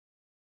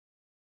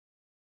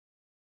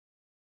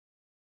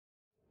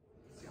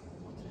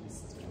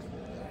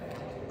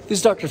This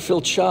is Dr.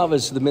 Phil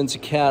Chavez of the Men's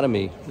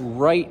Academy.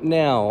 Right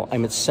now,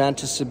 I'm at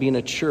Santa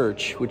Sabina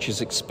Church, which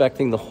is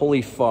expecting the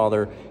Holy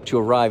Father to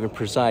arrive and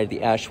preside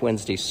the Ash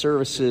Wednesday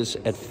services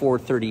at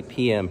 4:30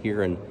 p.m.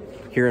 here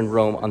in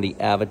Rome on the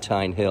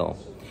Aventine Hill.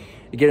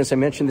 Again, as I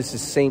mentioned, this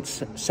is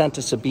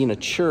Santa Sabina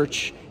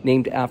Church,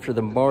 named after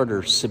the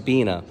martyr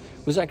Sabina,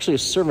 who was actually a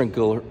servant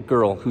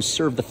girl who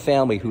served the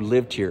family who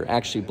lived here,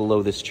 actually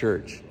below this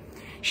church.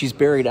 She's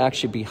buried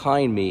actually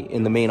behind me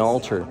in the main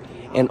altar.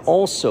 And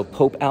also,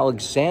 Pope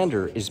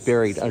Alexander is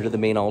buried under the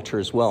main altar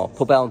as well.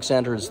 Pope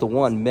Alexander is the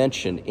one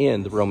mentioned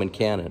in the Roman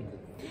canon.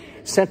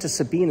 Santa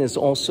Sabina is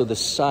also the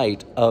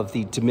site of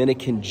the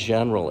Dominican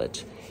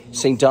Generalate.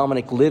 St.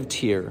 Dominic lived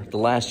here the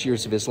last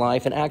years of his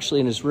life, and actually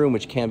in his room,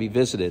 which can be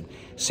visited,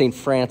 St.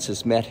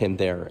 Francis met him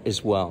there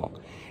as well.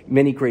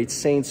 Many great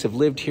saints have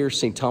lived here: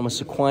 St. Thomas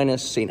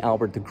Aquinas, St.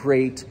 Albert the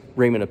Great,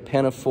 Raymond of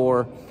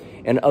Penafore,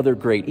 and other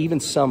great,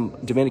 even some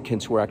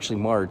Dominicans who were actually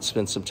martyred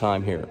spent some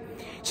time here.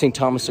 St.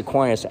 Thomas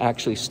Aquinas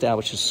actually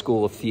established a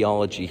school of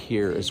theology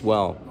here as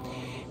well.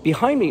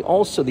 Behind me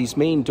also, these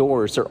main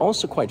doors are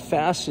also quite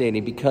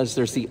fascinating because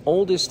there's the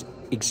oldest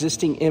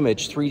existing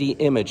image, 3D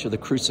image of the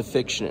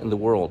crucifixion in the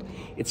world.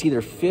 It's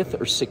either 5th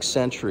or 6th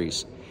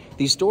centuries.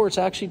 These doors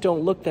actually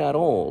don't look that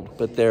old,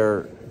 but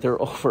they're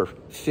over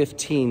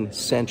 15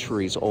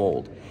 centuries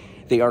old.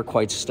 They are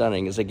quite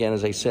stunning. As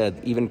I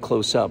said, even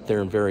close up,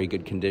 they're in very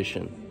good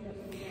condition.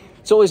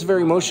 It's always a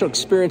very emotional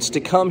experience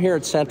to come here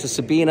at Santa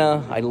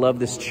Sabina. I love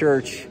this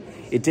church.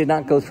 It did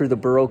not go through the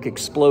Baroque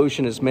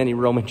explosion as many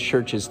Roman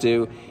churches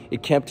do.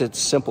 It kept its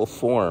simple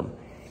form.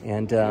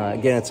 And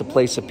again, it's a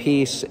place of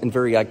peace and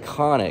very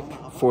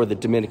iconic for the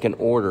Dominican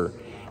Order,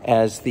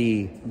 as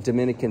the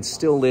Dominicans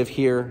still live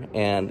here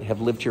and have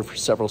lived here for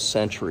several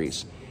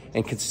centuries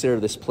and consider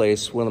this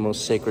place one of the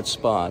most sacred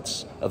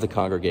spots of the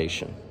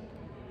congregation.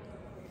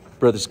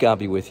 Brothers, God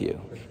be with you.